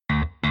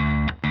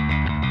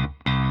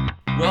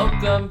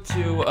Welcome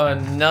to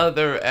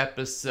another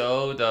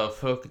episode of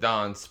Hooked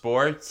on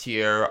Sports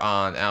here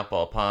on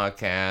Apple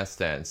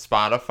Podcast and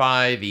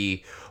Spotify,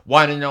 the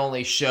one and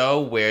only show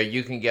where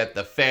you can get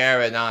the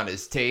fair and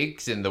honest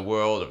takes in the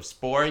world of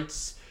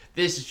sports.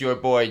 This is your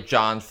boy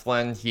John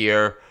Flynn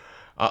here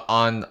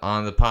on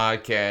the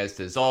podcast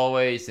as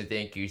always, and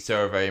thank you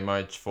so very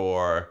much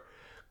for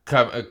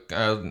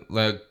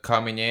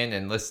coming in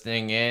and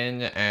listening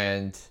in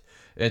and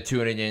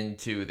tuning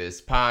into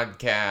this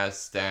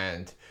podcast.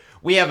 And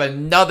we have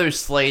another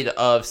slate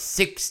of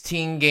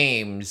 16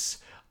 games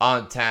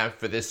on tap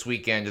for this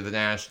weekend of the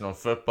National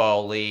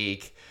Football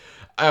League.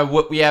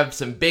 We have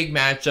some big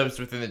matchups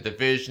within the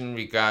division.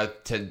 We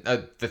got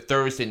the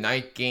Thursday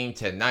night game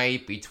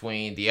tonight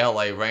between the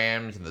LA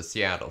Rams and the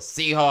Seattle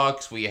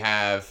Seahawks. We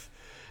have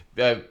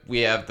the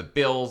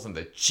Bills and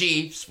the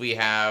Chiefs. We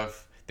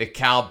have the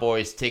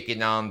Cowboys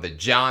taking on the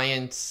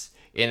Giants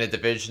in a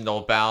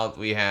divisional bout.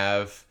 We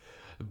have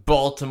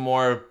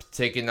Baltimore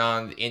taking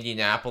on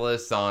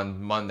Indianapolis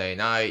on Monday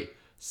night.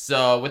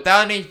 So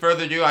without any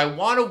further ado, I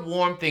want to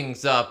warm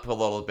things up a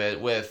little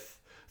bit with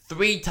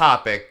three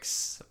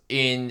topics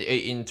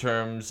in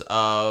terms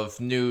of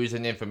news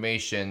and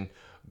information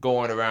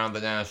going around the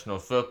National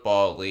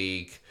Football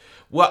League.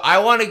 Well, I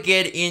want to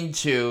get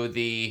into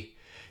the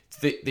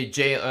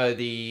Jalen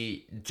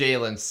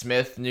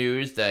Smith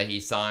news that he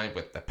signed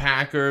with the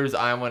Packers.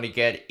 I want to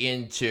get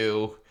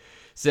into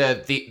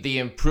the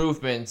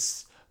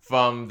improvements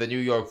from the New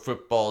York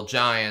Football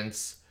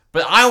Giants.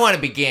 But I want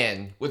to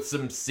begin with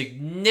some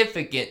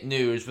significant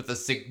news, with a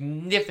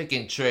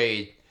significant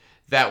trade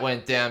that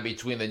went down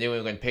between the New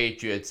England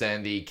Patriots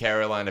and the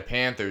Carolina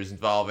Panthers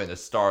involving a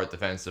star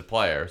defensive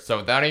player. So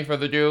without any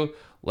further ado,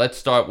 let's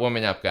start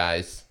warming up,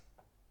 guys.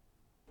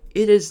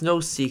 It is no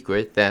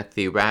secret that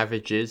the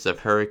ravages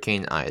of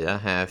Hurricane Ida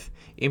have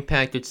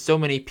impacted so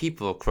many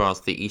people across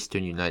the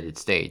eastern United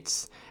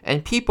States,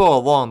 and people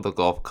along the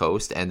Gulf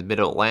Coast and the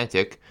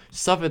Mid-Atlantic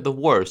suffered the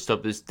worst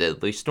of this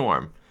deadly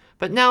storm.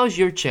 But now is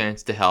your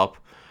chance to help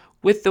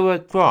with the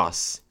Red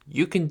Cross.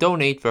 You can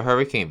donate for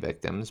hurricane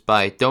victims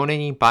by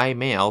donating by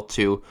mail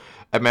to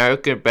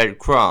American Red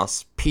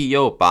Cross,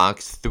 P.O.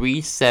 Box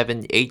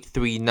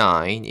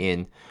 37839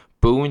 in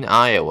Boone,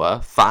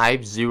 Iowa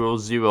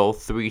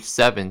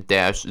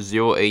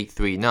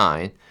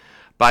 50037-0839,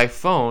 by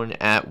phone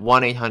at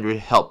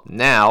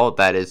 1-800-HELP-NOW,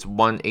 that is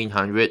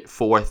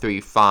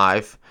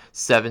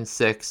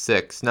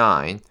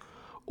 1-800-435-7669,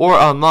 or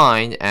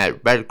online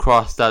at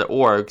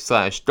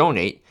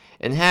redcross.org/donate,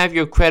 and have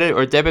your credit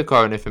or debit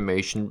card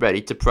information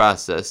ready to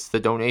process the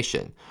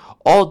donation.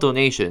 All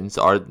donations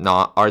are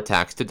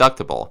tax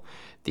deductible.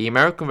 The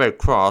American Red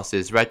Cross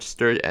is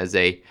registered as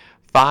a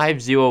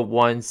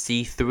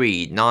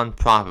 501c3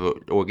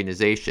 nonprofit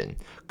organization.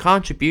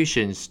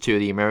 Contributions to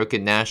the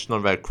American National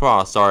Red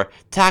Cross are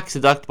tax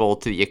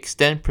deductible to the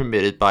extent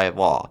permitted by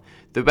law.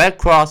 The Red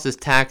Cross's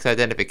tax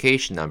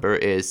identification number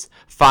is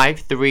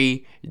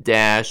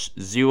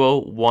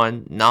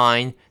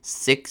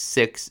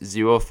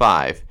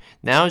 53-0196605.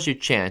 Now is your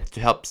chance to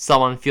help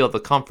someone feel the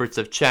comforts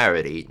of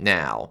charity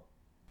now.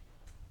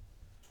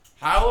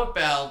 How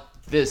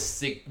about this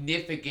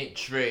significant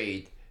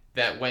trade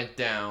that went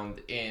down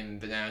in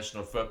the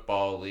National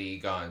Football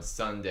League on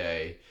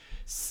Sunday?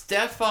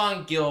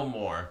 Stephon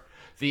Gilmore,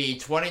 the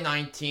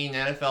 2019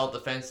 NFL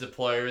Defensive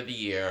Player of the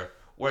Year,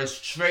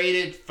 was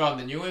traded from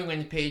the New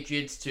England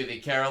Patriots to the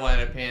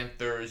Carolina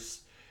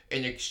Panthers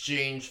in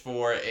exchange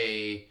for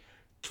a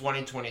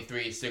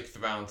 2023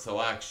 6th-round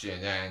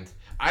selection. And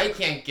I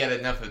can't get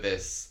enough of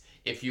this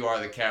if you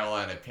are the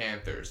Carolina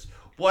Panthers.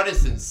 What a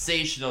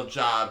sensational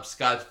job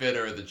Scott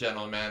Fitter, the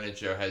general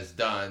manager, has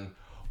done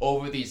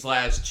over these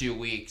last 2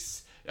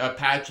 weeks,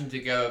 patching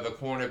together the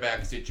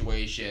cornerback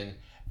situation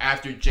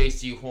after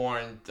J.C.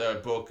 Horn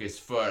broke his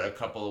foot a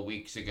couple of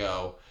weeks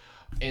ago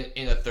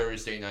in a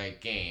Thursday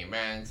night game.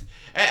 And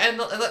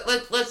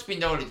let's be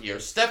noted here,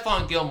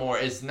 Stephon Gilmore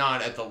is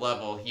not at the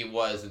level he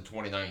was in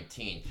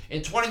 2019.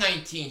 In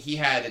 2019, he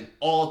had an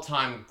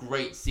all-time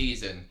great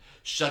season,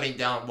 shutting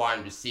down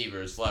wide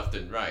receivers left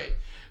and right.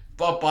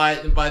 But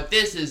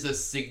this is a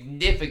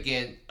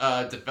significant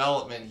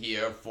development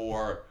here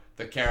for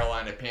the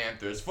Carolina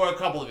Panthers for a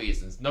couple of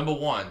reasons. Number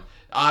one,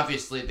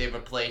 obviously they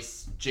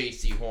replaced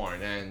J.C.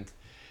 Horn, and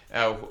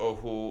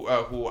who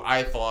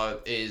I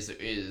thought is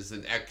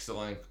an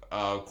excellent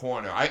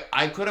corner.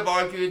 I could have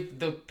argued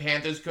the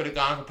Panthers could have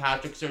gone for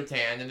Patrick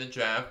Surtain in the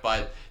draft,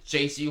 but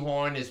J.C.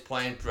 Horn was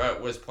playing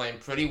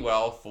pretty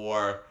well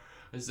for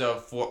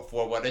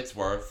what it's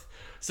worth.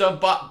 So,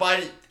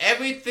 but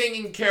everything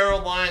in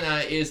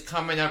Carolina is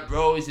coming up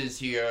roses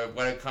here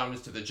when it comes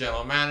to the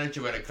general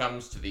manager, when it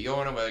comes to the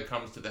owner, when it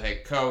comes to the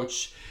head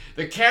coach.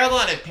 The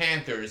Carolina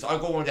Panthers are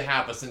going to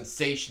have a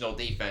sensational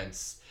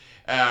defense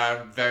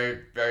very,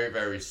 very,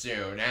 very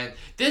soon. And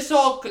this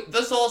all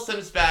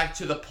stems back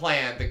to the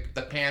plan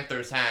the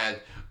Panthers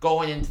had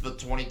going into the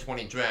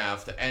 2020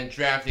 draft and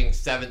drafting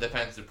 7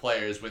 defensive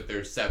players with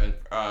their 7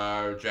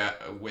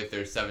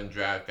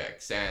 draft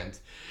picks. And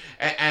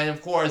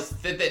of course,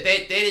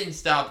 they didn't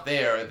stop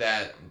there.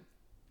 That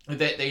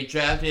They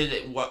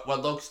drafted what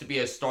looks to be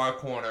a star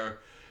corner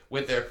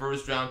with their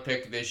first round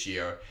pick this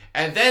year,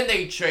 and then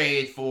they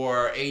trade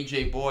for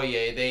AJ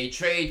Boye. They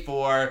trade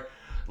for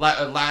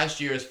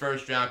last year's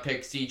first round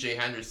pick CJ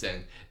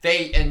Henderson.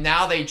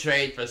 Now they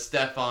trade for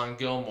Stephon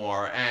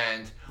Gilmore,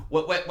 and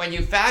when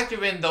you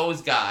factor in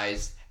those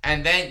guys,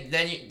 and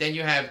then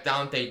you have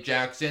Dante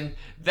Jackson,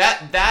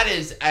 that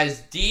is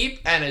as deep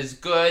and as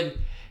good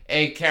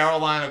a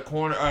Carolina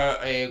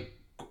a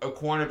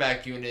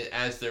cornerback unit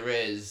as there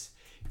is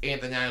in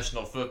the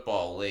National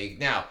Football League.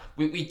 Now,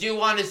 we do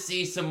want to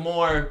see some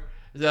more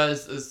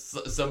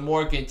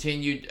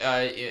continued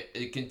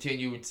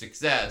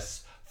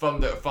success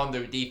from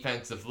their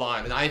defensive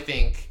line, and I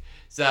think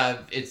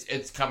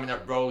it's coming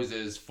up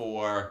roses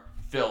for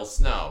Phil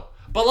Snow.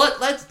 But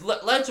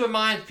let's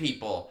remind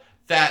people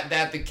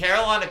that the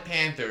Carolina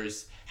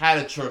Panthers had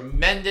a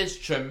tremendous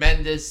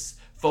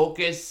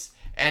focus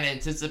and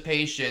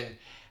anticipation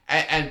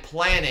and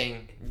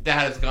planning that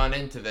has gone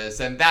into this,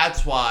 and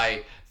that's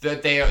why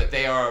that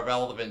they are a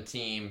relevant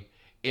team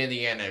in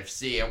the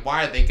NFC, and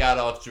why they got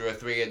off to a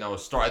 3-0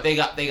 start. They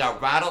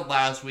got rattled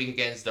last week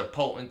against the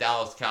potent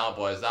Dallas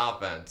Cowboys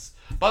offense.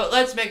 But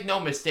let's make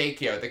no mistake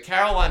here, the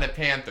Carolina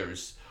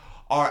Panthers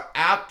are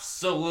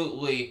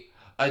absolutely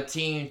a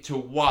team to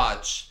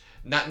watch,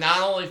 not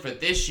only for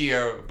this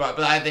year, but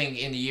I think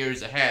in the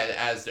years ahead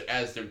as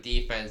their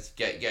defense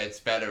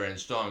gets better and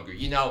stronger.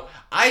 You know,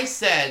 I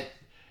said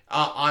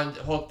on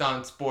Hooked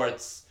on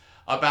Sports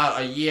about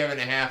a year and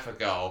a half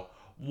ago,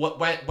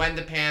 when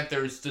the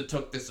Panthers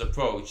took this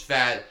approach,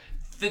 that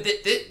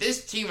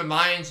this team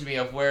reminds me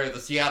of where the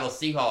Seattle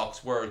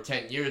Seahawks were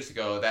 10 years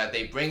ago, that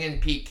they bring in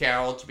Pete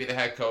Carroll to be the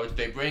head coach,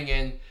 they bring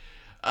in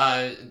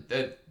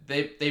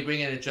they bring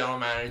in a general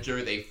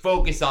manager, they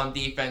focus on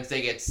defense,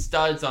 they get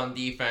studs on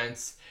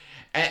defense,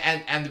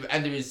 and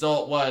the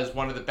result was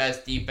one of the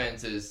best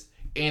defenses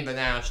in the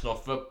National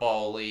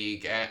Football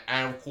League,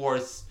 and of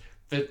course,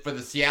 for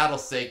the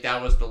Seattle's sake,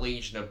 that was the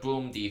Legion of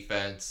Boom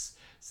defense,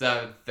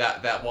 so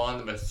that won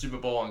them a Super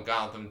Bowl and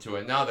got them to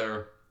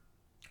another.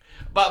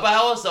 But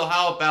also,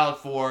 how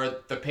about for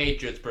the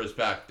Patriots'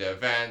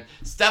 perspective? And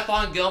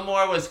Stephon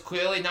Gilmore was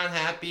clearly not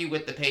happy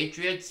with the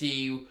Patriots.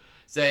 He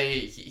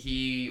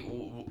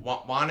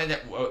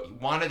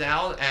wanted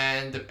out,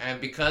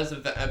 and because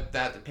of that,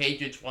 the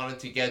Patriots wanted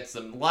to get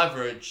some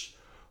leverage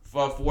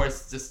for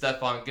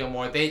Stephon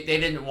Gilmore. They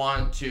didn't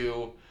want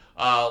to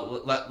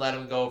let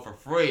him go for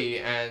free,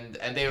 and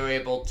they were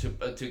able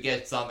to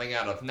get something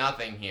out of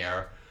nothing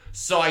here.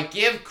 So I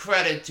give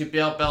credit to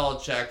Bill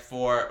Belichick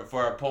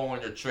for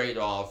pulling a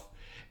trade-off,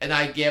 and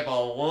I give a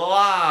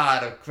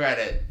lot of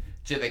credit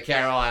to the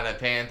Carolina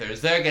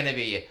Panthers. They're going to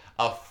be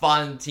a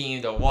fun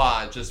team to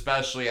watch,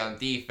 especially on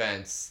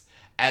defense,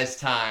 as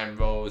time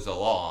rolls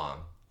along.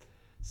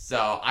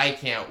 So I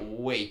can't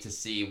wait to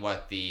see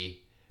what the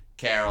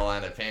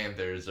Carolina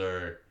Panthers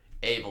are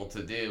able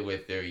to do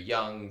with their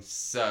young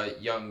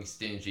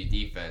stingy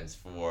defense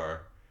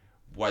for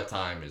what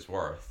time is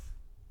worth.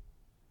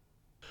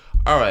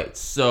 Alright,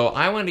 so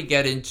I want to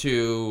get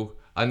into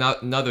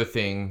another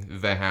thing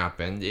that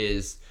happened,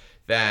 is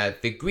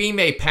that the Green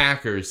Bay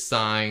Packers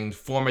signed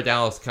former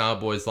Dallas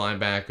Cowboys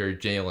linebacker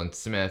Jaylon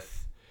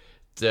Smith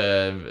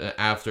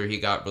after he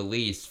got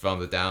released from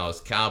the Dallas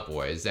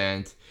Cowboys.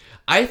 And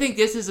I think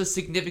this is a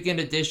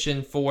significant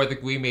addition for the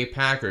Green Bay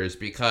Packers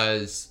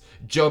because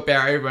Joe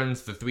Barry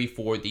runs the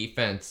 3-4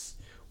 defense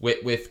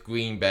with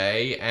Green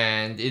Bay,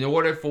 and in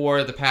order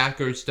for the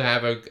Packers to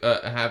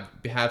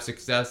have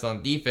success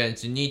on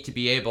defense, you need to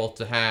be able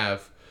to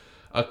have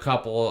a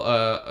couple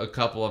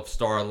of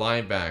star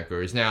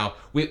linebackers. Now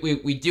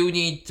we do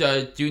need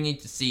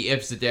to see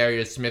if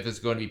Zadarius Smith is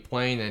going to be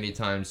playing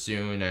anytime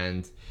soon,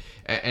 and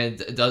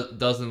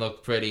doesn't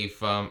look pretty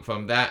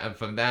from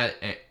that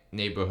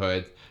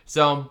neighborhood.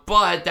 So,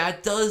 but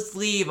that does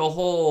leave a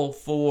hole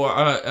for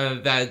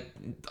that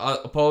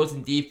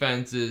opposing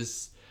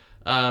defenses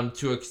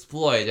to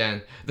exploit,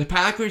 and the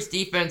Packers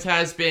defense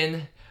has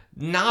been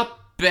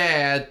not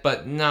bad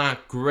but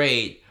not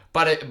great.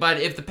 But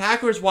if the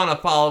Packers want to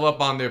follow up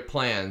on their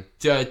plan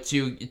to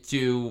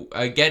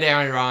get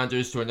Aaron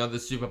Rodgers to another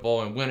Super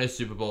Bowl and win a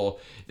Super Bowl,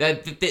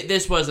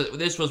 this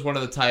was one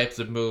of the types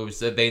of moves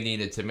that they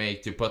needed to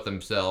make to put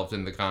themselves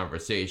in the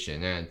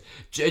conversation. And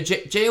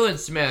Jaylon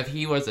Smith,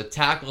 he was a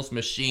tackles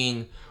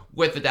machine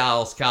with the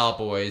Dallas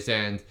Cowboys,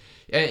 and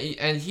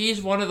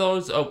he's one of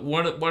those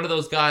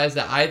guys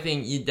that I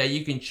think that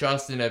you can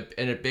trust in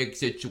a big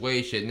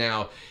situation.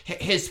 Now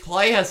his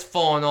play has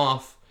fallen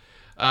off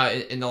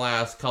in the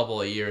last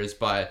couple of years,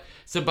 but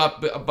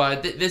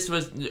this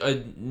was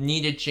a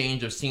needed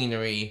change of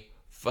scenery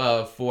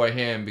for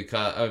him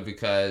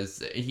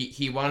because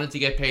he wanted to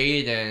get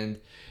paid,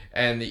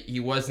 and he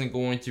wasn't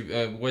going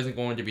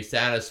to be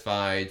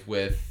satisfied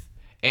with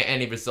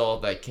any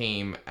result that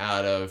came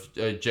out of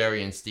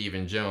Jerry and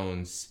Stephen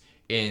Jones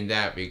in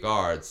that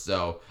regard.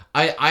 So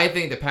I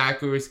think the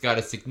Packers got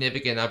a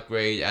significant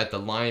upgrade at the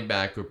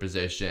linebacker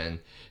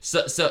position.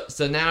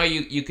 So now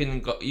you can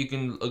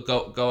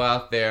go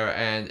out there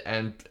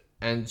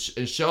and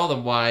show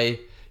them why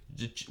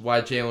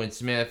Jalen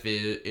Smith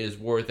is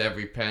worth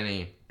every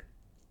penny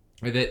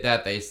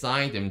that they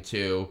signed him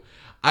to.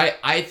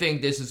 I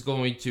think this is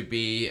going to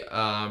be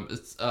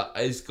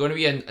is going to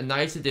be a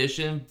nice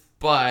addition,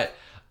 but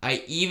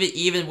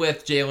even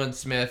with Jalen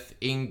Smith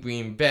in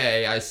Green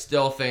Bay, I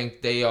still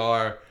think they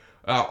are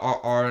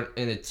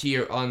in a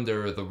tier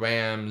under the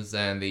Rams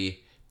and the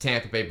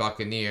Tampa Bay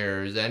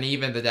Buccaneers and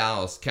even the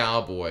Dallas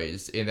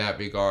Cowboys in that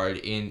regard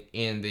in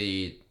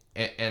the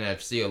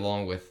NFC,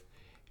 along with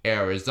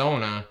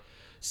Arizona.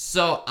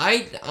 So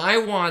I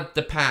want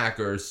the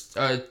Packers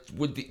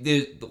with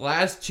the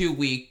last 2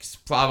 weeks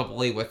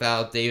probably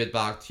without David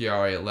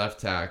Bakhtiari at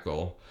left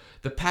tackle.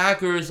 The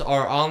Packers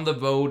are on the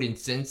road in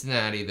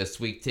Cincinnati this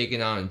week,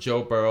 taking on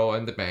Joe Burrow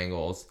and the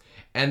Bengals,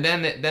 and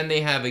then they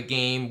have a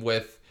game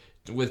with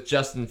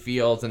Justin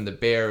Fields and the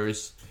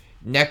Bears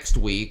next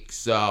week.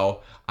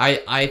 So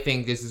I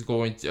think this is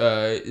going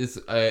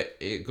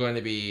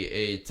to be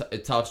a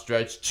tough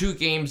stretch. 2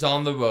 games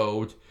on the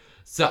road.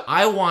 So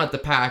I want the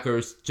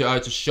Packers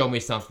to show me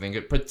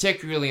something,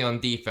 particularly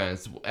on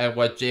defense, and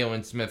what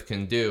Jalen Smith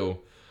can do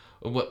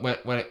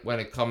when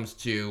it comes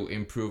to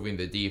improving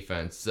the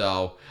defense.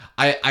 So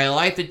I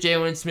like the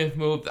Jalen Smith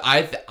move.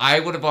 I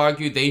would have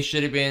argued they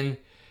should have been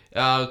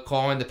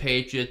calling the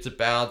Patriots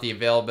about the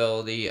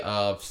availability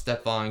of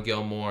Stephon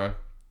Gilmore,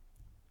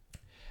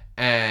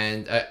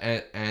 and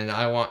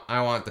I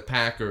want the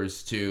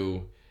Packers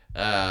to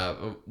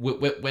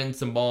win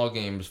some ball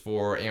games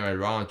for Aaron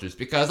Rodgers,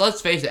 because let's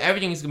face it,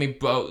 everything's gonna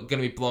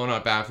be blown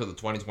up after the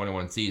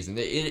 2021 season.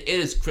 It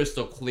is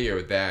crystal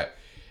clear that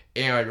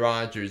Aaron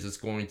Rodgers is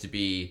going to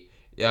be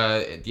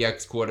the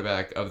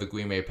ex-quarterback of the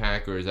Green Bay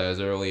Packers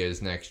as early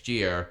as next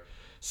year.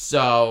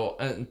 So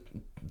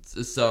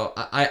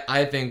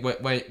I think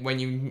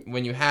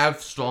when you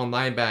have strong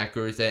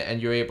linebackers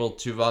and you're able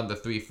to run the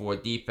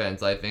 3-4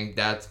 defense, I think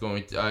that's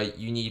going to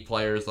you need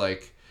players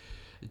like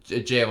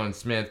Jalen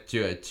Smith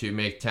to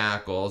make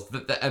tackles,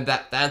 and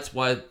that's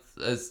what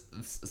is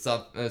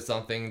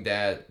something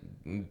that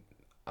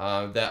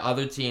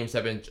other teams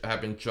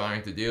have been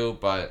trying to do,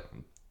 but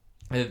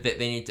they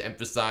need to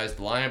emphasize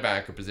the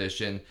linebacker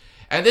position.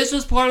 And this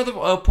was part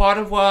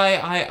of why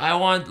I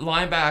want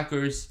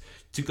linebackers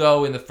to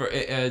go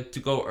to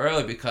go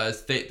early,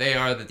 because they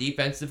are the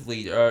defensive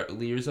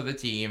leaders of the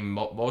team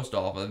most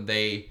often.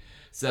 They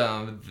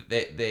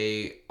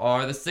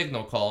are the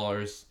signal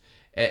callers.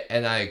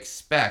 And I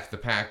expect the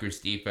Packers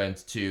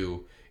defense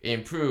to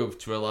improve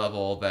to a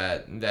level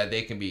that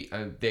they can be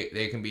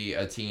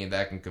a team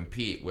that can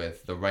compete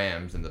with the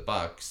Rams and the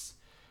Bucs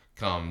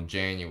come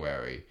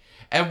January.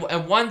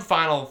 And one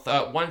final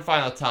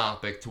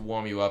topic to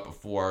warm you up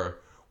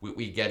before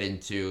we get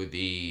into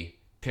the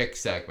pick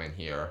segment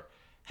here.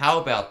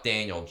 How about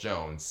Daniel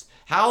Jones?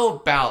 How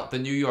about the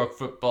New York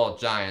Football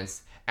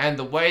Giants and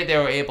the way they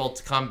were able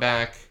to come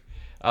back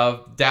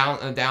down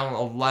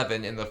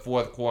 11 in the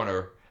fourth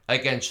quarter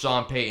against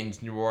Sean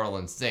Payton's New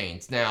Orleans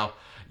Saints? Now,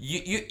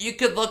 you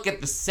could look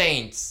at the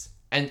Saints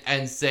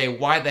and say,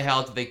 why the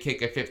hell did they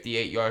kick a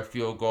 58-yard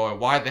field goal, and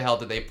why the hell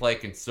did they play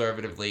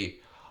conservatively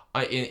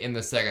in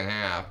the second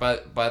half?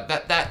 But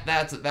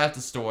that's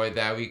a story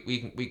that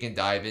we can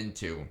dive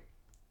into.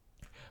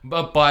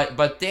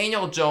 But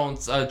Daniel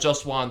Jones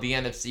just won the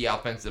NFC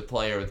Offensive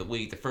Player of the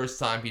Week, the first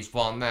time he's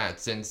won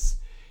that since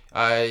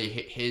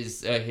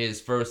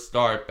his first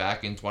start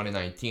back in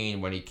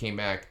 2019 when he came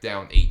back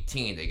down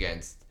 18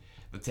 against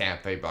the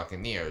Tampa Bay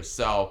Buccaneers.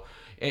 So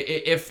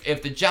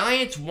if the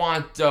Giants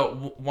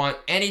want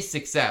any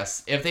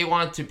success, if they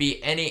want to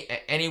be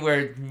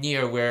anywhere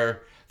near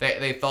where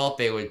they thought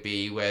they would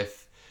be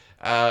with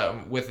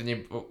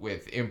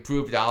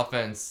improved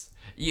offense,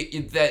 you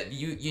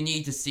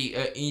need to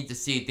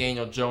see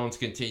Daniel Jones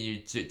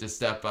continue to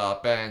step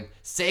up. And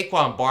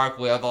Saquon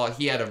Barkley, I thought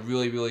he had a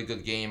really, really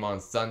good game on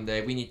Sunday.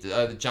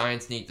 The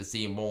Giants need to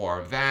see more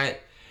of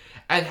that.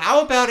 And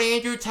how about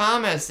Andrew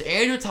Thomas?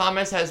 Andrew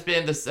Thomas has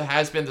been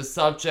the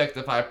subject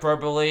of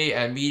hyperbole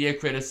and media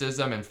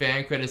criticism and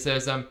fan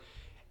criticism.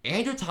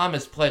 Andrew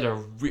Thomas played a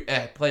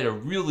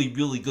really,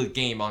 really good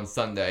game on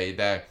Sunday.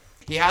 That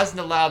he hasn't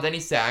allowed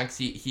any sacks.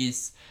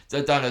 He's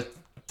done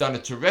a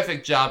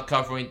terrific job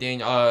covering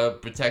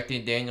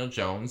protecting Daniel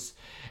Jones,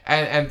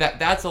 and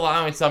that's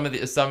allowing some of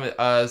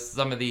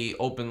the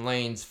open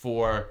lanes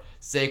for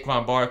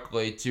Saquon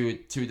Barkley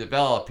to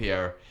develop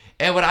here.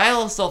 And what I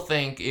also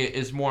think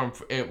is more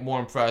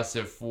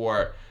impressive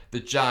for the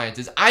Giants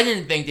is I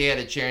didn't think they had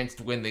a chance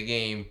to win the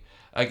game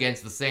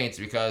against the Saints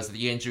because of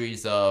the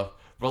injuries of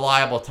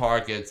reliable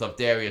targets of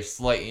Darius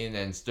Slayton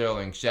and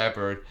Sterling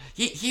Shepard.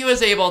 He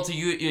was able to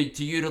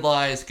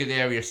utilize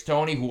Kadarius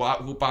Toney, who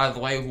by the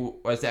way who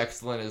was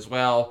excellent as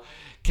well.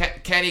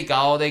 Kenny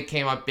Golladay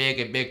came up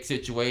big in big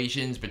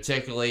situations,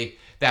 particularly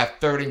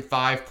that 3rd and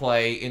 5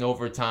 play in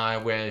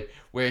overtime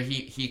where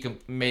he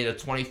made a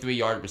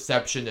 23-yard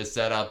reception to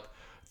set up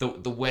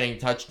the winning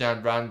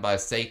touchdown run by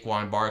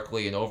Saquon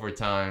Barkley in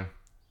overtime.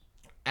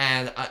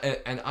 And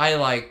I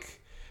like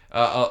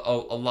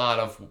a lot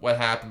of what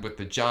happened with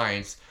the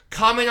Giants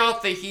coming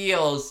off the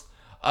heels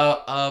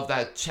of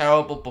that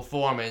terrible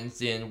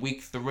performance in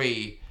Week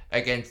 3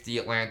 against the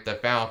Atlanta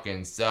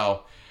Falcons.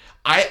 So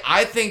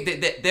I think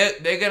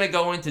that they're gonna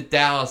go into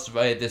Dallas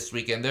right this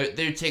weekend.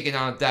 They're taking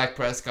on Dak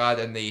Prescott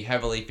and the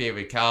heavily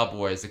favored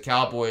Cowboys. The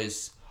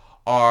Cowboys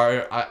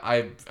are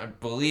I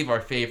believe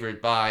are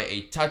favored by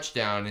a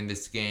touchdown in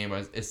this game,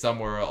 is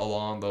somewhere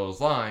along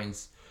those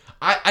lines.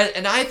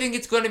 I think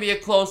it's going to be a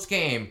close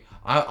game.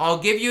 I'll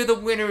give you the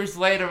winners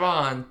later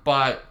on,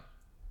 but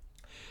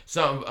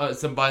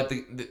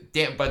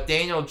but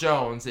Daniel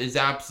Jones is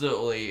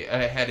absolutely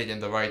headed in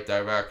the right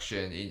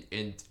direction.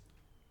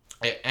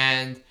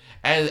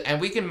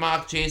 And we can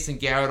mock Jason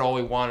Garrett all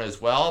we want as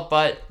well,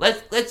 but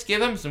let's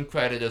give him some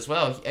credit as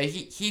well.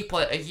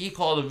 He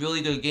called a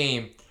really good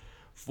game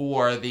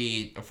for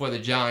the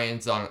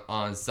Giants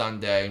on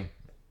Sunday.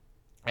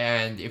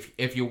 And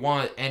if you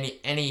want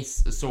any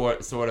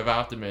sort of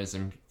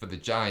optimism for the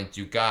Giants,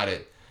 you got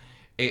it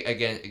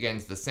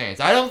against the Saints.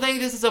 I don't think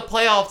this is a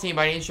playoff team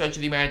by any stretch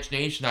of the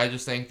imagination. I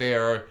just think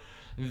they're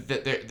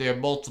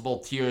multiple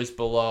tiers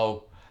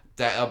below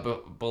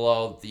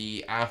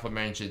the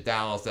aforementioned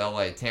Dallas,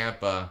 LA,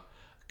 Tampa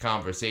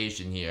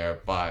conversation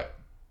here. But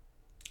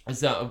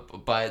that's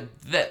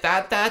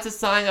a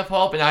sign of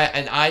hope.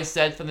 And I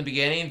said from the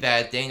beginning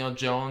that Daniel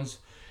Jones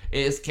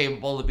is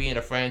capable of being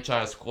a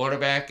franchise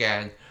quarterback,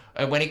 and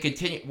when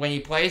he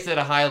plays at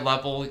a high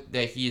level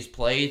that he's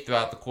played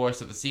throughout the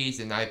course of the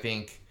season, I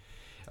think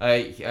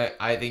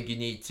you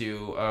need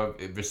to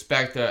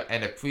respect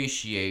and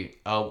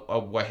appreciate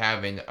what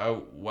having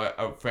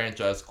a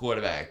franchise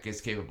quarterback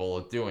is capable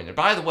of doing. And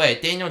by the way,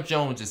 Daniel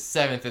Jones is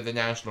 7th in the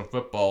National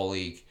Football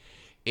League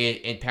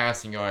in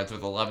passing yards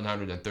with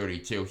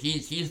 1,132.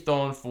 He's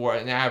thrown for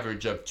an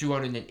average of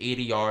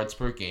 280 yards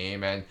per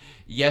game, and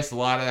yes, a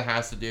lot of that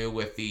has to do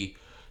with the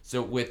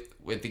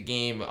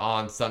game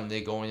on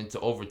Sunday going into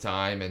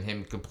overtime and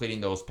him completing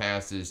those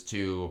passes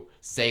to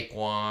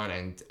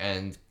Saquon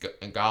and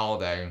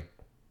Galladay.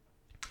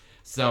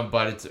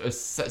 But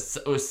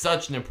it was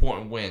such an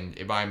important win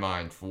in my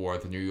mind for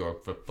the New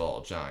York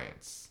Football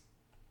Giants.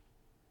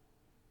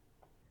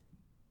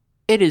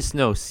 It is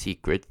no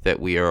secret that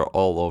we are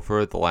all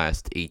over the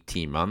last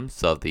 18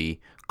 months of the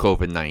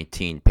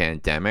COVID-19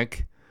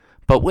 pandemic,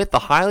 but with the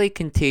highly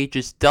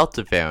contagious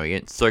Delta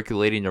variant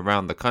circulating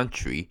around the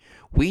country,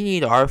 we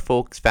need our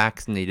folks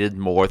vaccinated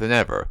more than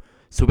ever,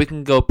 so we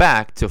can go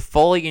back to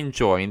fully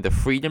enjoying the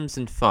freedoms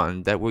and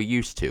fun that we're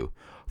used to.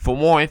 For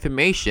more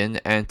information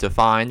and to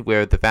find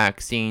where the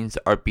vaccines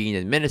are being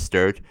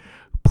administered,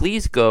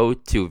 please go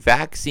to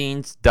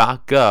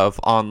vaccines.gov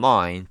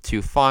online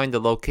to find a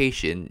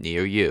location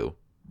near you.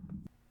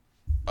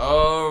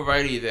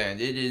 Alrighty then,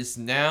 it is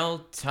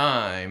now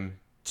time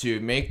to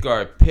make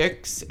our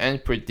picks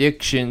and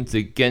predictions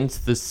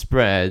against the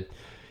spread.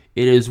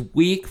 It is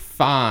week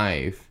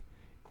 5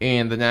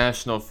 in the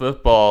National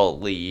Football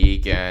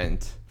League,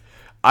 and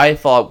I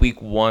thought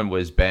week 1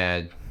 was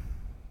bad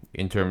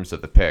in terms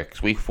of the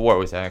picks. Week 4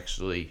 was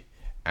actually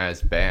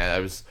as bad.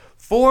 I was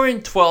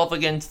 4-12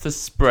 against the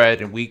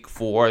spread in week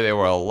 4. There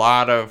were a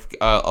lot of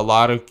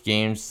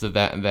games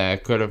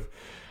that could have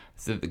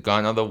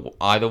gone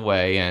either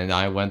way, and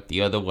I went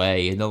the other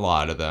way in a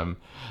lot of them.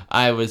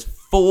 I was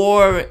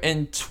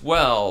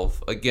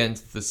 4-12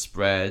 against the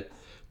spread,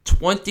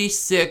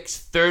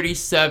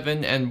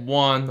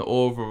 26-37-1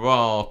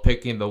 overall,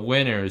 picking the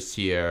winners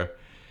here.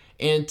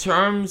 In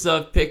terms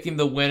of picking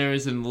the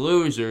winners and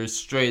losers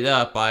straight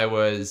up, I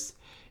was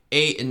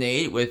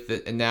 8-8 with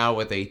a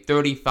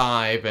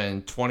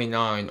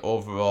 35-29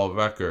 overall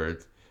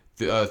record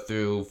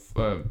through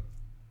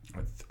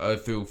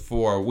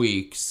 4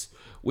 weeks.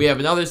 We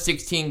have another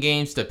 16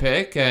 games to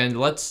pick, and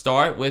let's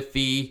start with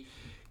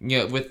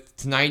with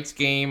tonight's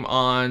game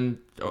on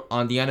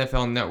the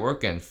NFL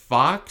Network and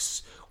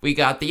Fox. We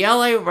got the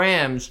LA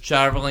Rams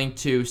traveling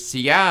to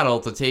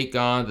Seattle to take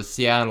on the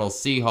Seattle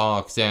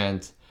Seahawks,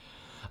 and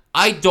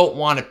I don't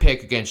want to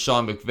pick against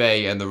Sean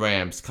McVay and the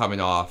Rams coming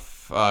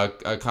off a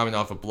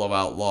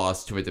blowout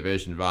loss to a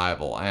division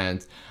rival,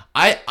 and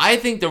I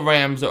think the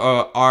Rams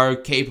are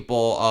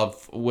capable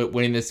of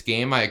winning this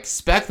game. I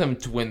expect them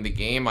to win the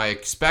game. I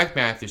expect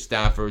Matthew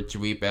Stafford to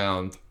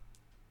rebound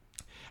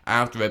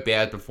after a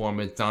bad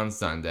performance on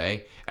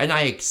Sunday. And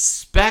I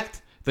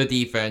expect the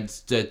defense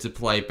to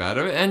play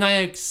better. And I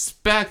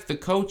expect the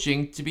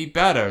coaching to be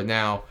better.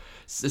 Now,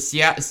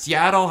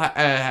 Seattle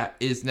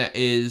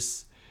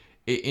is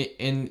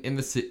in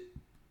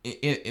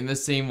the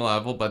same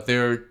level, but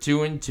they're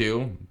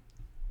 2-2.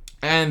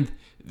 And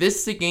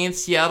this is a game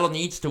Seattle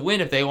needs to win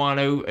if they want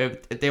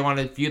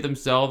to view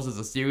themselves as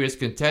a serious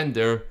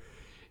contender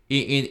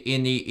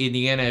in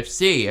the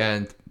NFC.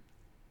 And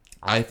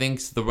I think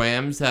the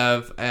Rams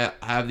have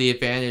the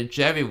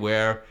advantage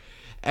everywhere.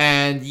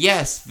 And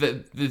yes,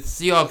 the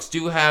Seahawks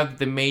do have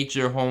the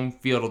major home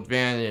field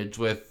advantage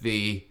with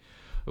the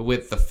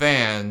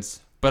fans.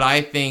 But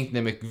I think the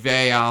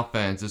McVay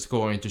offense is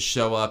going to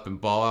show up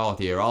and ball out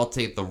here. I'll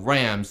take the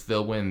Rams.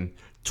 They'll win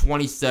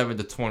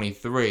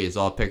 27-23,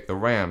 so I'll pick the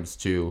Rams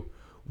to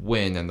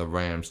win and the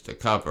Rams to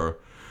cover.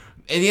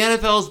 And the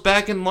NFL is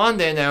back in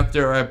London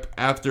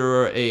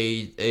after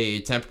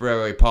a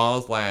temporary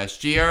pause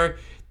last year.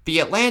 The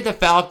Atlanta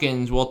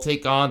Falcons will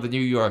take on the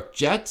New York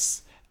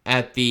Jets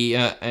at the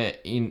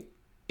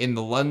in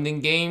the London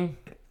game,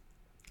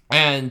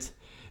 and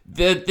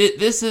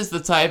this is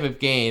the type of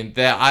game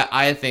that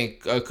I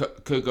think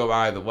could go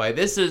either way.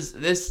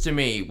 This to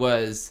me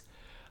was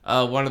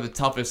one of the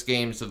toughest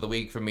games of the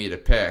week for me to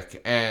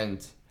pick,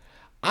 and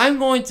I'm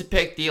going to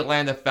pick the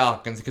Atlanta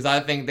Falcons because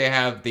I think they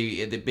have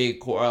the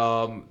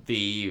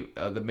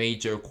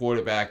major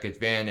quarterback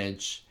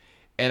advantage,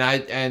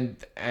 and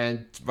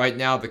right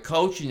now the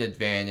coaching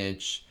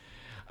advantage.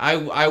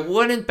 I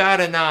wouldn't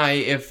bat an eye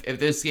if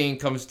this game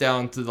comes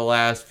down to the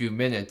last few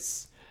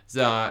minutes.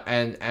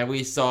 And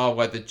we saw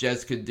what the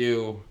Jets could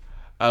do,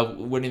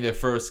 winning their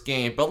first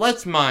game. But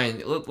let's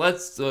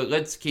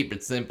keep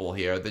it simple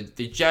here.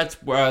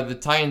 The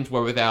Titans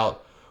were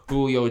without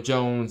Julio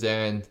Jones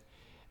and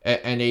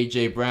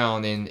AJ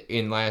Brown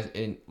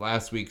in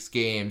last week's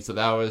game, so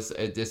that was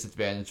a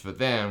disadvantage for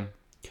them.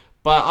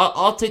 But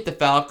I'll take the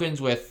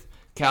Falcons with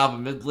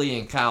Calvin Ridley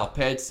and Kyle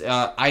Pitts.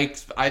 I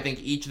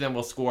think each of them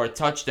will score a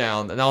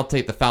touchdown, and I'll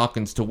take the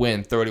Falcons to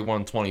win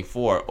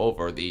 31-24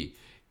 over the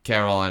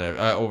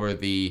over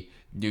the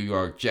New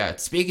York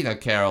Jets. Speaking of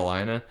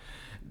Carolina,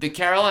 the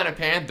Carolina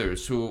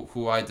Panthers,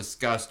 who I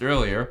discussed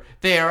earlier,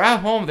 they are at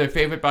home. They're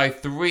favored by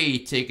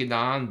 3, taking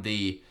on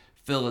the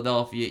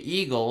Philadelphia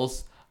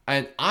Eagles.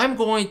 And I'm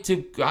going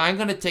to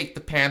take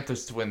the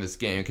Panthers to win this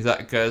game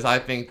because I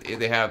think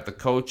they have the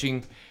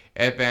coaching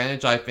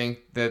advantage. I think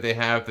that they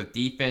have the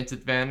defense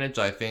advantage.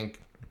 I think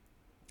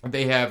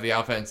they have the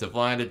offensive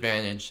line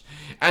advantage.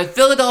 And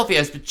Philadelphia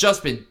has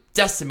just been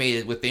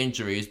decimated with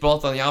injuries,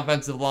 both on the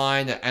offensive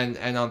line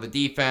and on the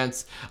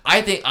defense.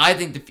 I think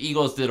the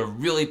Eagles did a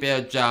really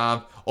bad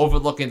job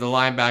overlooking the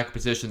linebacker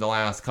position the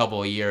last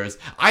couple of years.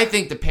 I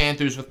think the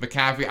Panthers with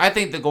McCaffrey, I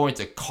think they're going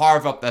to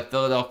carve up that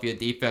Philadelphia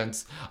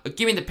defense.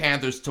 Give me the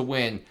Panthers to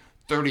win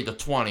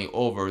 30-20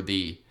 over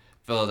the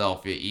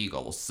Philadelphia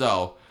Eagles.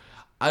 So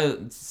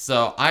I'm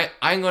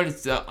going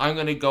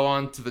to go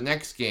on to the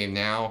next game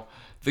now.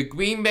 The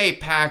Green Bay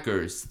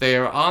Packers, they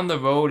are on the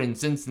road in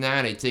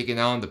Cincinnati taking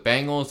on the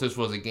Bengals. This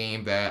was a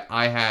game that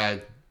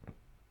I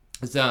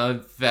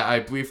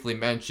briefly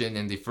mentioned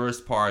in the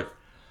first part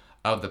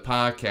of the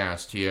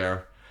podcast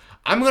here.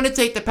 I'm going to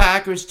take the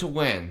Packers to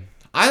win.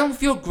 I don't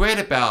feel great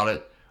about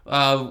it,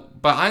 but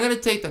I'm going to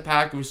take the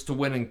Packers to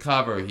win and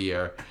cover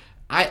here.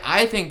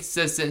 I think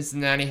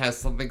Cincinnati has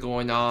something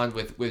going on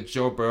with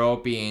Joe Burrow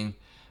being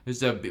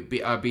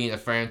a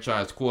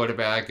franchise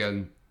quarterback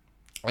and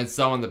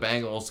someone the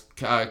Bengals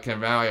can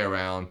rally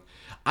around.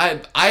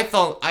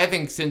 I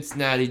think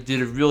Cincinnati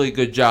did a really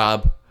good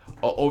job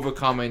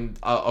overcoming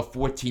a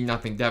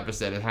 14-0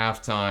 deficit at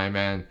halftime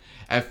and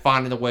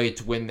finding a way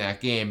to win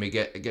that game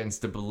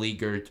against the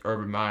beleaguered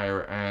Urban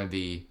Meyer and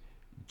the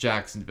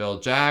Jacksonville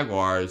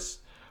Jaguars.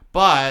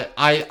 But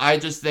I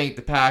just think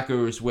the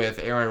Packers with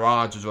Aaron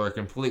Rodgers are a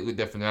completely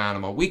different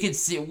animal.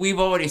 We've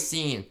already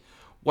seen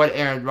what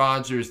Aaron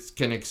Rodgers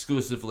can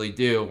exclusively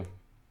do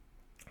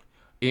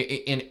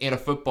in a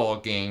football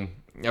game,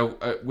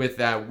 with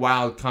that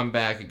wild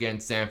comeback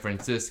against San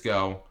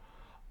Francisco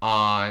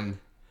on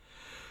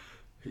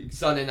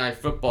Sunday Night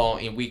Football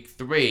in Week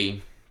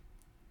 3.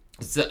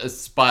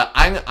 But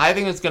I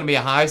think it's going to be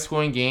a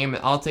high-scoring game.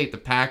 I'll take the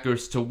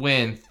Packers to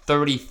win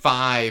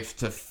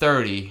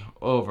 35-30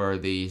 over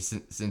the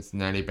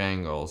Cincinnati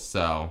Bengals.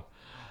 So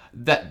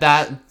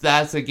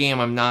that's a game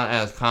I'm not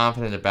as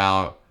confident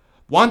about.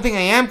 One thing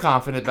I am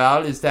confident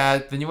about is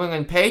that the New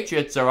England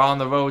Patriots are on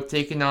the road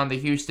taking on the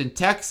Houston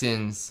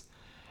Texans,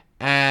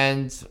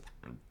 and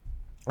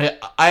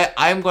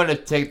I'm going to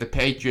take the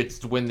Patriots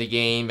to win the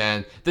game.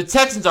 And the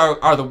Texans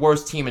are the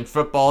worst team in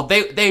football.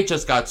 They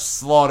just got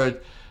slaughtered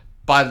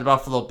by the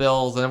Buffalo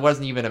Bills, and it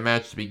wasn't even a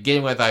match to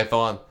begin with. I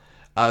thought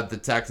the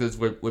Texans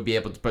would be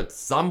able to put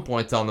some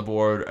points on the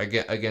board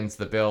against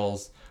the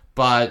Bills,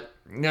 but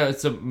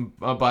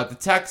but the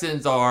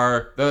Texans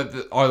are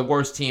the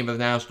worst team of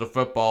the National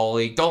Football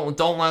League. Don't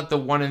let the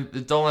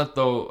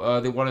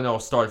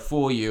 1-0 start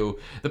fool you.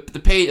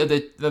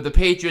 The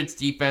Patriots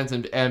defense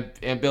and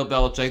Bill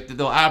Belichick,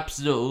 they'll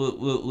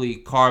absolutely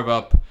carve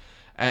up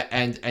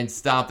and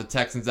stop the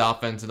Texans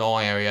offense in all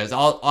areas.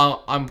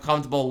 I'm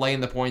comfortable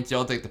laying the points here.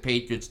 I'll take the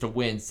Patriots to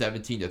win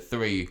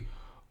 17-3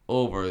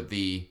 over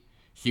the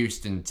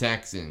Houston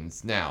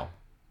Texans. Now,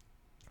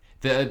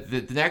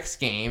 the next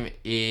game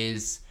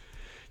is,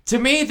 to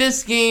me,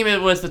 this game,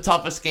 it was the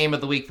toughest game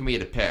of the week for me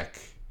to pick.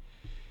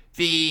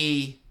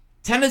 The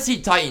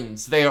Tennessee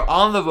Titans, they are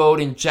on the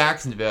road in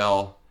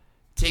Jacksonville,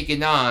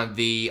 taking on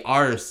the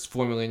artists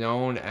formerly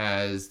known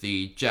as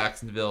the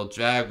Jacksonville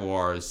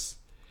Jaguars.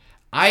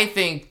 I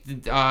think,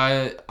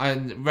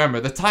 remember,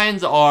 the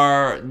Titans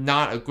are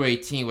not a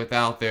great team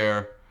without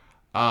their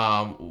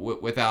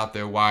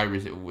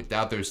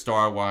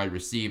star wide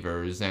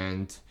receivers,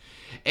 and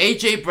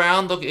AJ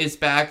Brown is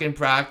back in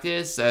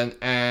practice,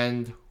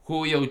 and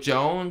Julio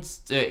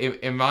Jones,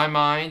 in my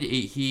mind,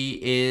 he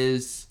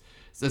is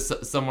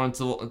someone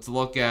to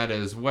look at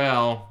as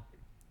well.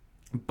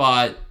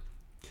 but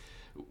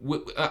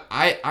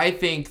I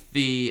think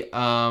the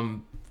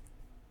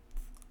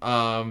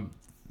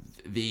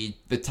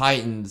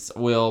Titans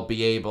will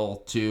be able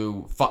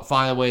to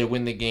find a way to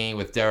win the game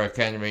with Derrick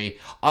Henry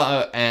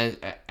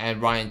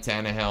and Ryan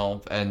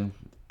Tannehill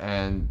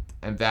and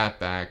that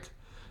back.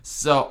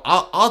 So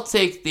I'll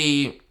take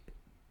the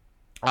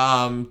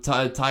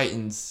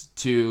Titans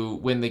to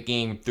win the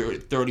game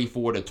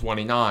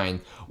 34-29.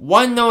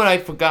 One note I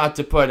forgot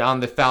to put on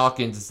the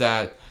Falcons is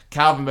that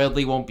Calvin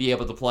Ridley won't be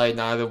able to play,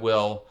 neither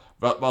will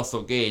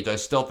Russell Gage. I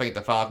still think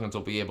the Falcons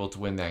will be able to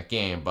win that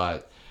game,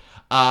 but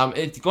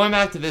going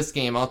back to this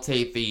game, I'll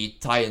take the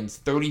Titans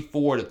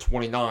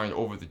 34-29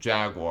 over the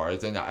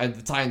Jaguars, and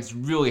the Titans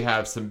really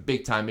have some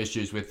big time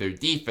issues with their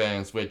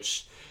defense,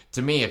 which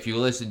to me, if you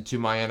listen to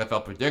my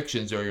NFL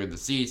predictions earlier in the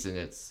season,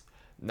 it's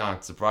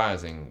not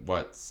surprising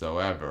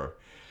whatsoever.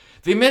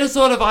 The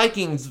Minnesota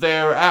Vikings,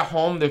 they're at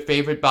home. They're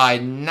favored by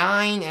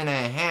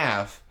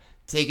 9.5,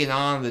 taking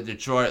on the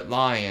Detroit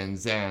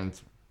Lions. And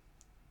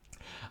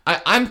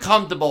I'm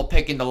comfortable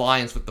picking the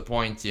Lions with the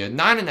points here.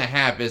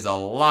 9.5 is a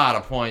lot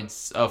of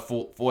points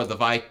for the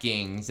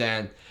Vikings.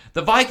 And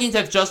the Vikings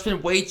have just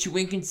been way too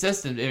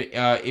inconsistent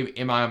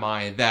in my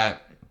mind.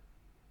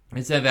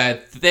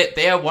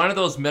 They are one of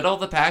those middle of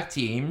the pack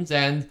teams,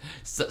 and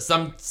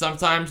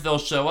sometimes they'll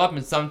show up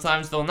and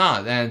sometimes they'll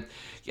not. And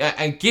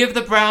give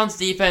the Browns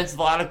defense a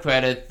lot of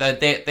credit that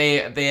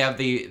they have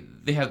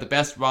the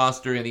best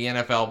roster in the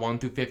NFL 1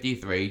 through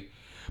 53.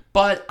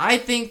 But I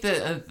think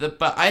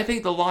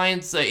the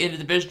Lions in the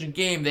division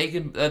game they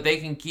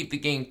can keep the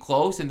game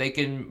close, and they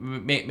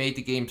can make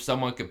the game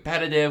somewhat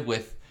competitive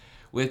with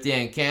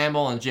Dan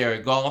Campbell and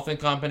Jared Goff and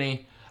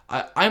company.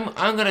 I'm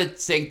gonna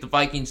take the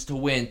Vikings to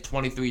win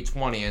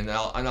 23-20, and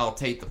I'll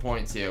take the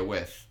points here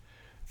with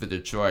the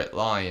Detroit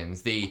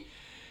Lions. The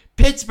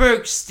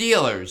Pittsburgh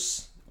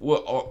Steelers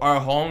are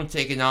home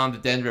taking on the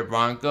Denver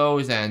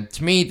Broncos, and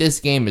to me this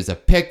game is a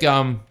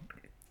pick'em.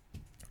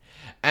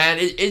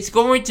 And it's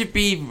going to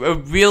be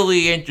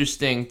really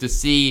interesting to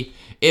see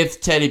if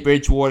Teddy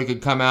Bridgewater can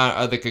come out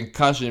of the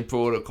concussion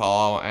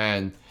protocol,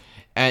 and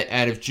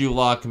if Drew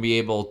Lock can be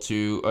able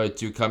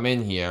to come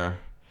in here.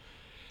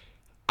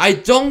 I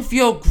don't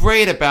feel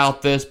great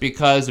about this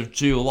because of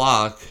Drew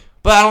Lock,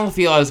 but I don't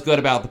feel as good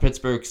about the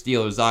Pittsburgh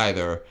Steelers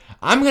either.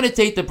 I'm going to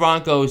take the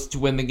Broncos to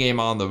win the game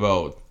on the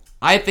road.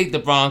 I think the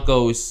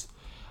Broncos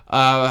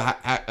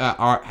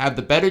have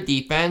the better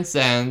defense,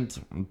 and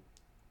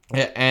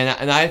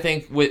I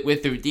think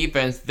with their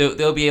defense,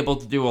 they'll be able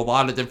to do a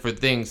lot of different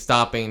things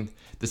stopping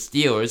the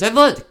Steelers. And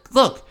look,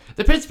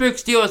 the Pittsburgh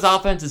Steelers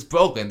offense is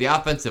broken. The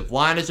offensive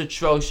line is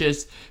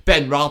atrocious.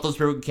 Ben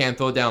Roethlisberger can't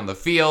throw down the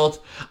field.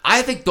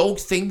 I think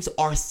those things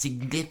are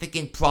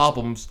significant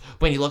problems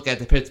when you look at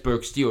the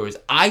Pittsburgh Steelers.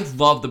 I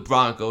love the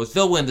Broncos.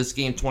 They'll win this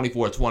game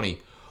 24-20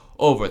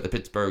 over the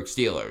Pittsburgh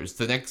Steelers.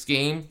 The next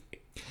game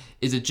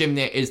is the Jim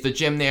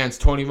Nantz,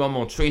 Tony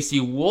Romo, Tracy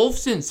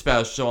Wolfson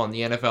special on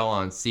the NFL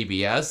on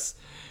CBS.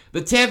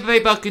 The Tampa Bay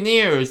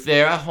Buccaneers,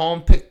 they're at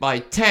home, picked by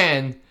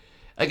 10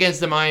 against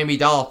the Miami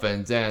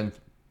Dolphins, and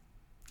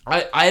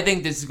I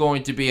think this is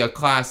going to be a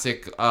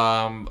classic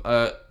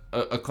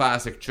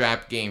classic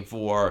trap game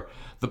for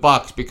the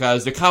Bucs,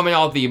 because they're coming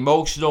out of the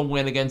emotional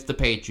win against the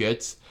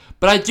Patriots.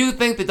 But I do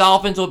think the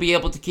Dolphins will be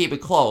able to keep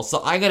it close,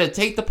 so I'm going to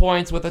take the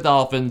points with the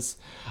Dolphins.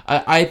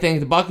 I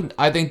think the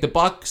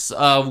Bucs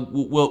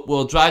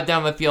will drive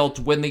down the field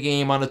to win the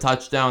game on a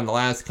touchdown in the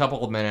last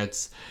couple of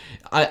minutes.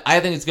 I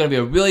think it's going to be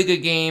a really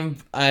good game.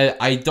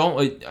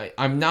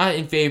 I'm not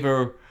in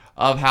favor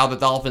of how the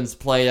Dolphins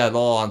played at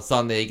all on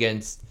Sunday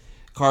against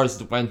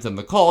Carson Wentz and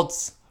the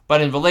Colts.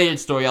 But in related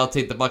story, I'll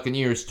take the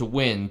Buccaneers to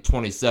win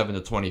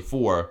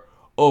 27-24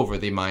 over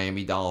the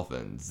Miami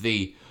Dolphins.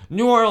 The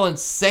New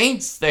Orleans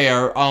Saints,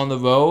 there on the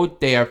road,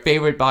 they are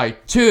favored by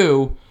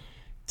 2,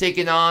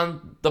 taking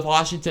on the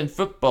Washington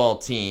Football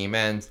Team,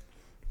 and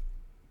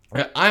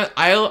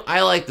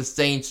I like the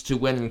Saints to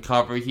win and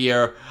cover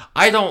here.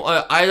 I don't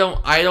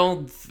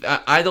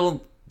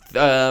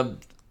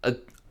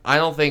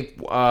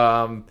think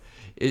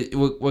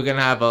we're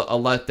gonna have a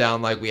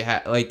letdown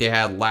like they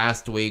had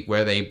last week,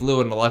 where they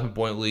blew an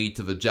 11-point lead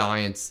to the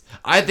Giants.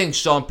 I think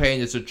Sean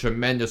Payton is a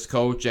tremendous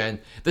coach, and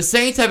the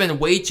Saints have been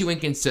way too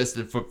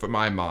inconsistent for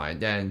my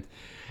mind, and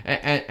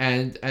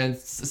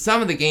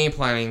some of the game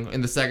planning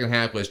in the second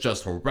half was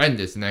just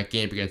horrendous in that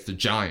game against the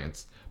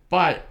Giants.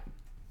 But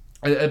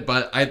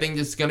I think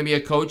this is going to be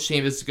a coach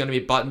team. This is going to be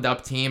a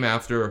buttoned-up team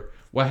after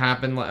what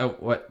happened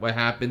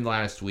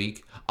last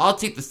week. I'll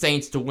take the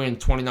Saints to win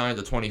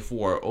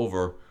 29-24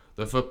 over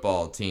the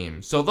football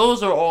team. So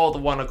those are all the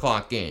 1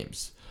 o'clock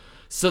games.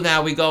 So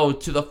now we go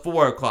to the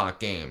 4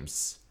 o'clock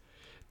games.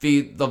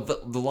 The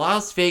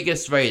Las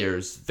Vegas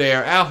Raiders,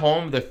 they're at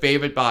home. They're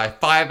favored by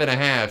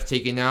 5.5,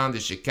 taking on the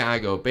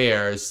Chicago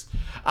Bears.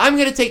 I'm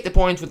going to take the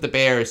points with the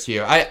Bears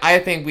here. I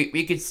think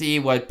we could see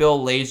what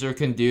Bill Lazor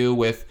can do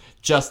with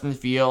Justin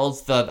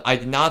Fields. I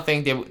did not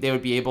think they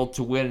would be able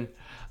to win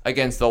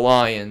against the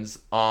Lions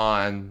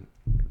on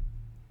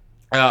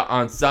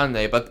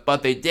Sunday,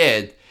 but they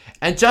did.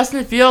 And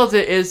Justin Fields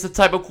is the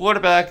type of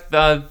quarterback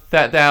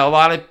that a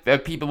lot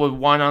of people would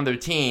want on their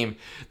team.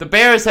 The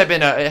Bears have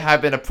been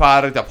a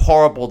product of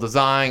horrible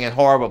design and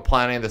horrible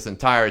planning this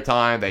entire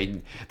time.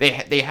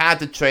 They had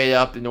to trade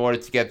up in order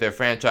to get their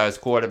franchise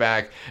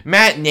quarterback.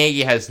 Matt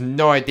Nagy has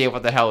no idea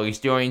what the hell he's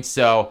doing,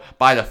 so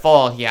by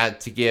default he had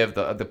to give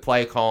the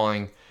play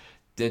calling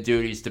the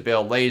duties to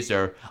Bill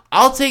Lazor.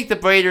 I'll take the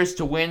Raiders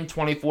to win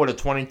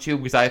 24-22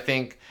 because I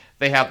think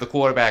they have the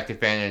quarterback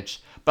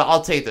advantage. But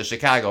I'll take the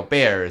Chicago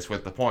Bears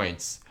with the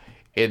points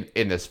in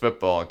this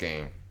football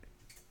game.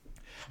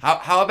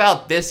 How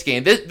about this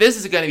game? This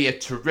is going to be a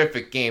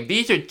terrific game.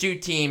 These are two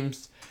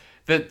teams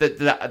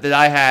that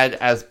I had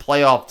as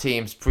playoff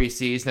teams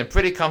preseason, and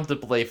pretty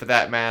comfortably for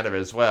that matter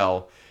as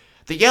well.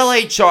 The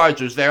LA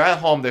Chargers, they're at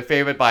home. They're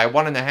favored by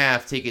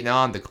 1.5, taking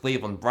on the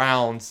Cleveland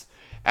Browns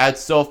at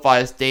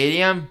SoFi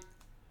Stadium.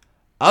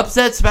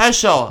 Upset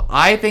special.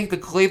 I think the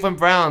Cleveland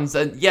Browns,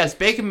 and yes,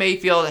 Baker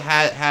Mayfield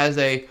has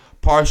a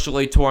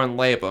partially torn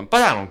labrum,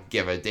 but I don't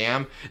give a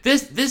damn.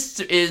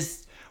 This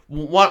is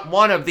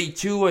one of the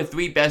 2 or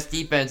 3 best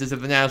defenses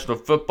of the National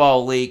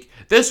Football League.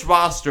 This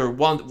roster,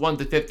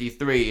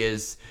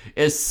 1-53,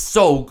 is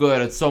so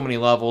good at so many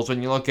levels.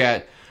 When you look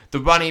at the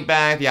running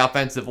back, the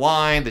offensive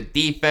line, the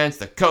defense,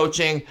 the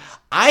coaching,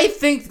 I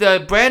think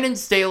that Brandon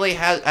Staley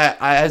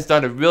has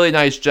done a really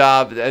nice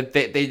job. They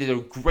did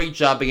a great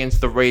job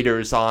against the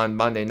Raiders on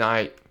Monday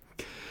night.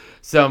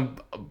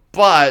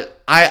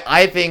 But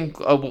I think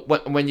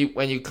when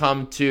you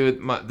come to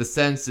the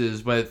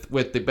senses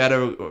with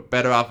the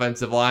better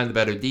offensive line, the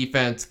better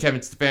defense,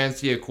 Kevin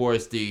Stefanski, of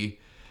course, the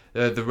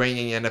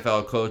reigning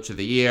NFL Coach of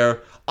the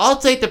Year. I'll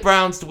take the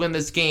Browns to win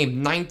this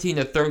game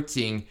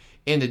 19-13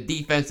 in the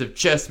defensive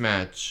chess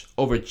match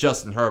over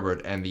Justin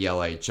Herbert and the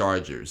LA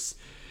Chargers.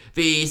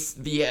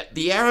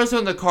 The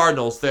Arizona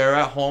Cardinals, they're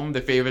at home.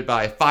 They're favored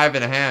by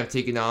 5.5,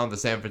 taking on the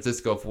San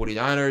Francisco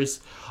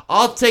 49ers.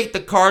 I'll take the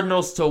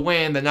Cardinals to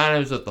win. The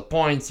Niners with the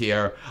points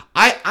here.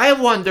 I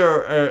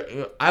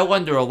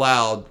wonder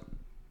aloud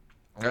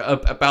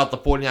about the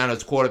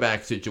 49ers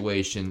quarterback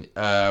situation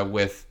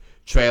with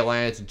Trey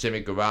Lance and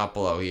Jimmy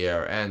Garoppolo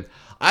here. And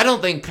I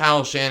don't think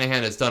Kyle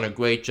Shanahan has done a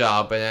great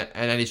job in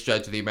any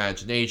stretch of the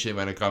imagination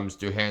when it comes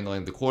to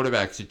handling the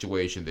quarterback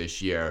situation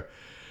this year.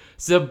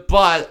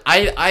 But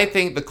I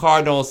think the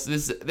Cardinals,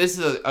 this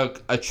is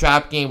a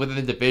trap game within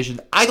the division.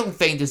 I don't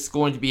think this is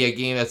going to be a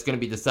game that's going to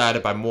be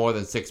decided by more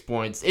than 6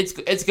 points.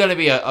 It's going to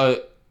be a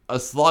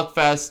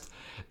slugfest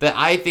that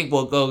I think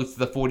will go to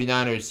the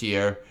 49ers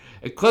here.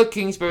 Cliff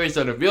Kingsbury's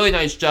done a really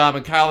nice job,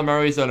 and Kyler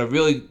Murray's done a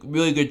really,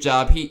 really good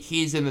job.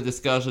 He's in the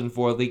discussion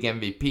for league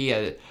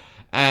MVP,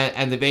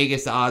 and the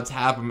Vegas odds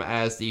have him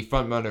as the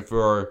frontrunner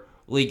for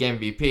league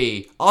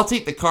MVP. I'll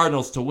take the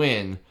Cardinals to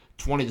win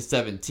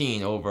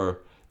 20-17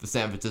 over the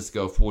San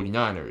Francisco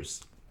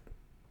 49ers.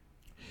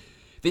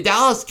 The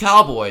Dallas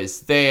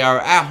Cowboys, they are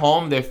at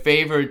home. They're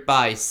favored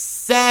by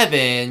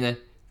 7,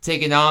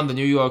 taking on the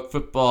New York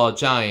Football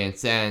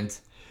Giants. And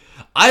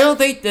I don't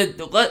think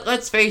that,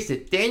 let's face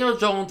it, Daniel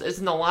Jones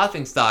isn't a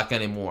laughingstock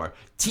anymore.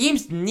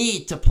 Teams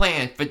need to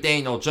plan for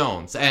Daniel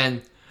Jones.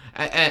 And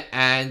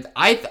I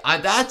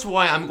that's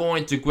why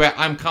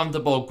I'm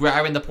comfortable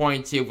grabbing the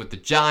points here with the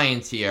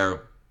Giants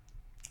here.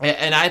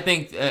 And I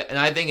think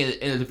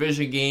in a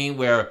division game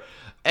where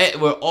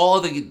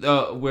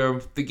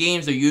the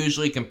games are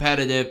usually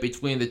competitive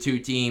between the two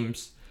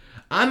teams,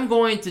 I'm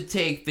going to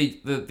take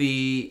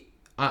the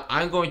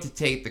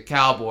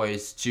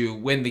Cowboys to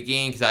win the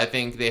game because I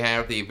think they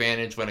have the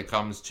advantage when it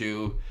comes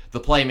to the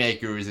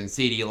playmakers and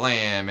CeeDee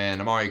Lamb and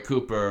Amari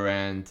Cooper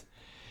and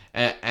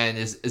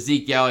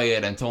Zeke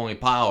Elliott and Tony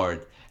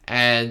Pollard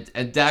and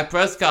Dak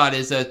Prescott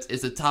is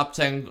a top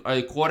 10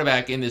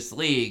 quarterback in this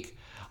league.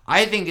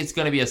 I think it's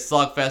going to be a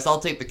slugfest. I'll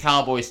take the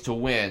Cowboys to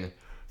win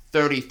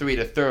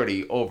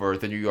 33-30 over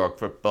the New York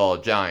Football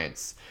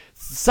Giants.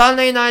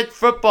 Sunday Night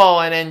Football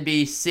on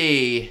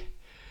NBC.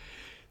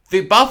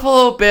 The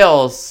Buffalo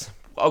Bills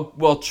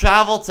will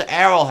travel to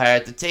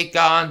Arrowhead to take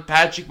on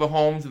Patrick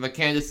Mahomes and the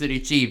Kansas City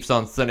Chiefs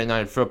on Sunday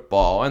Night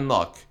Football. And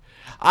look,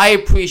 I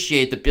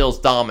appreciate the Bills'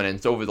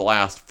 dominance over the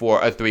last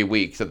 4 or 3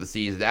 weeks of the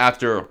season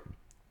after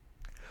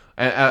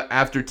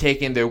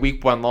taking their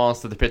Week 1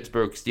 loss to the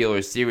Pittsburgh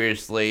Steelers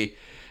seriously.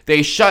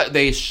 They shut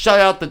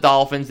out the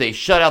Dolphins. They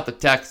shut out the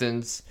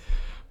Texans.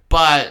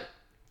 But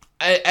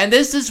and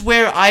this is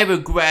where I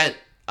regret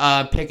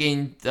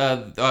picking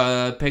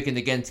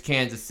against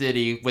Kansas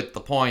City with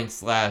the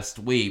points last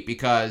week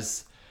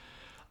because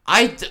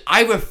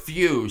I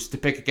refuse to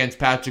pick against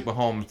Patrick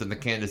Mahomes and the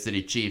Kansas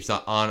City Chiefs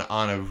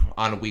on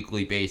a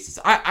weekly basis.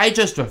 I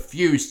just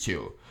refuse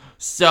to.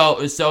 So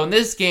in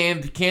this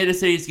game, Kansas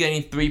City's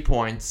getting 3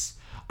 points.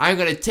 I'm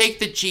gonna take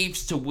the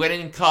Chiefs to win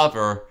and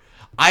cover.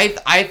 I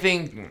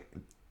think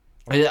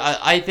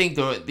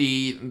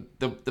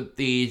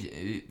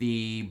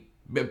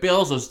the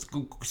Bills are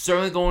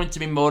certainly going to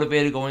be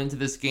motivated going into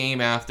this game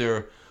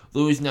after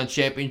losing on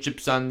Championship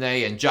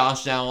Sunday. And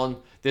Josh Allen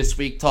this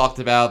week talked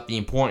about the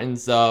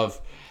importance of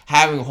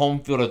having home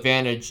field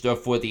advantage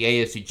for the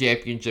AFC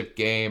Championship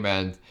game.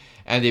 And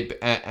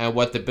and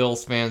what the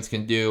Bills fans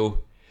can do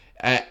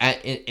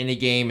in a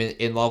game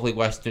in lovely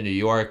Western New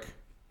York.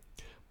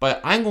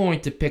 But I'm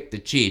going to pick the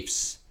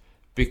Chiefs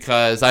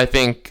because I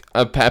think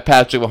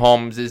Patrick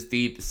Mahomes is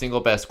the single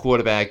best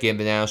quarterback in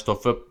the National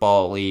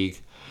Football League.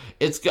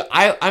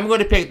 I'm going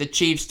to pick the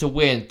Chiefs to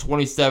win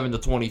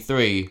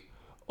 27-23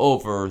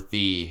 over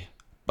the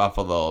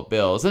Buffalo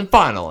Bills. And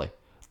finally,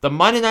 the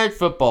Monday Night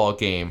Football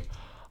game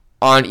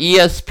on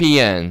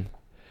ESPN.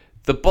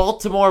 The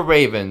Baltimore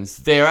Ravens,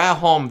 they're at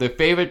home. They're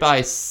favored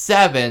by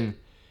 7,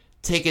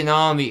 taking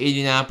on the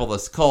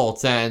Indianapolis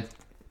Colts. And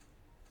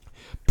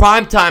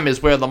prime time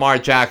is where Lamar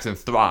Jackson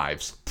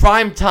thrives.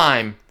 Prime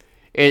time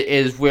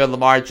is where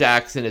Lamar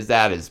Jackson is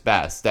at his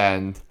best.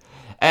 And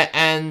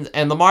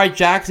Lamar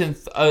Jackson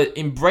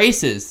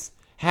embraces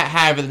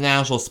having the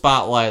national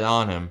spotlight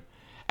on him.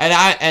 And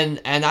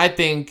I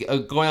think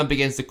going up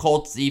against the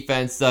Colts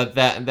defense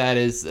that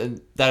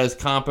is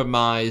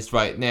compromised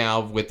right now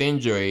with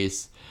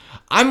injuries,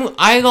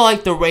 I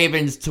like the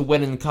Ravens to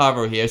win and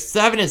cover here.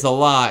 7 is a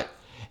lot,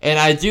 and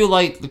I do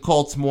like the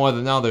Colts more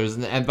than others.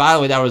 And by the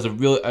way, that was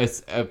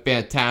a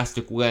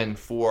fantastic win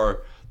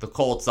for the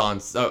Colts on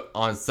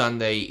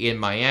Sunday in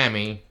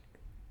Miami.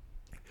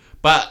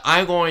 But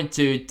I'm going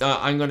to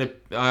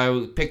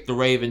pick the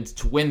Ravens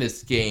to win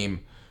this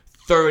game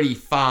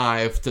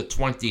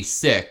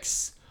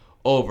 35-26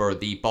 over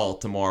the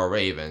Baltimore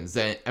Ravens.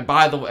 And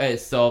by the way,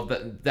 so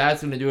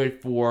that's going to do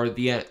it for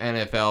the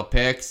NFL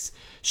picks.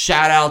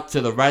 Shout out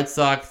to the Red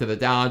Sox, to the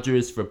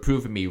Dodgers for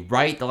proving me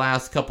right the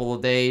last couple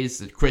of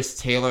days. Chris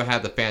Taylor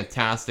had the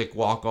fantastic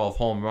walk-off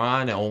home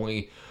run, and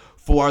only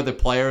 4 other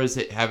players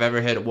have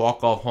ever hit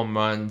walk-off home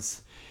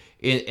runs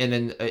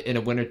in a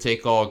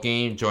winner-take-all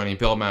game, joining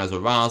Bill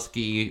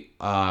Mazeroski,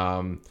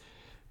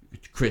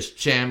 Chris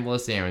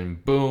Chambliss, Aaron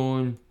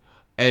Boone,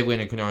 Edwin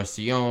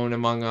Encarnacion,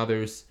 among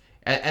others.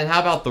 And how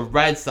about the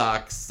Red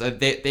Sox?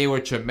 They were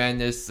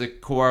tremendous. The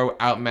core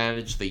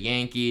outmanaged the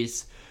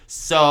Yankees.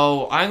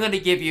 So I'm going to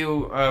give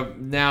you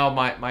now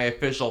my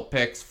official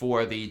picks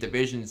for the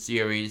division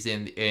series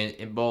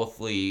in both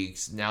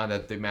leagues now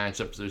that the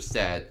matchups are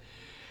set.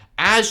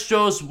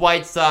 Astros,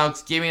 White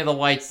Sox, give me the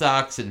White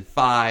Sox in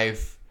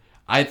 5.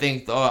 I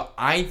think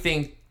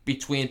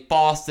between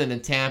Boston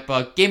and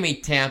Tampa, give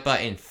me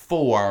Tampa in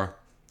 4.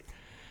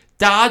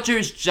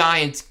 Dodgers,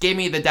 Giants, give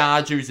me the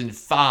Dodgers in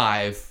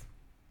 5.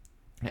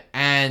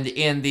 And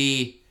in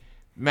the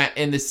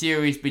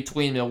series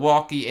between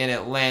Milwaukee and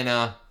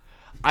Atlanta,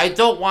 I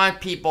don't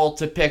want people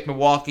to pick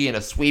Milwaukee in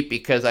a sweep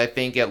because I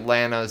think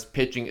Atlanta's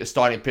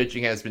starting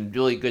pitching has been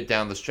really good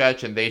down the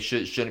stretch, and they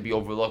shouldn't be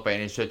overlooked by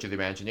any stretch of the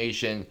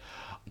imagination.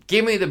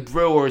 Give me the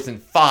Brewers in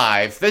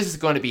 5. This is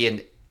going to be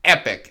an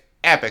epic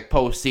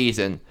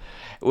postseason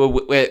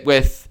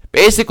with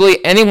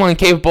basically anyone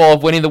capable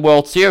of winning the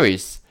World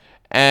Series.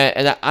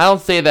 And I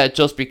don't say that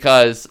just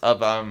because of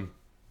the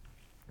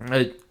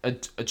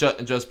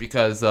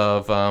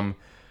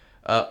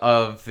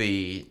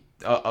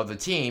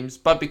teams,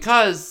 but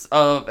because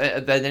of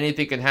that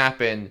anything can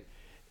happen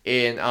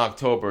in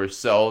October.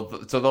 So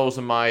those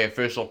are my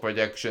official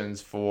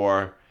predictions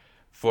for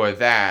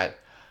that.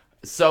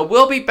 So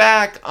we'll be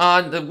back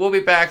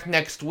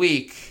next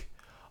week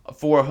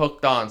for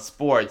Hooked on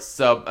Sports.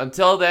 So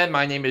until then,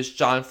 my name is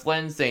John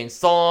Flynn saying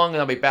so long,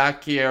 and I'll be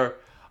back here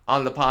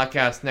on the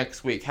podcast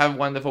next week. Have a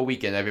wonderful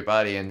weekend,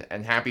 everybody,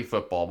 and happy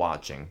football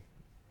watching.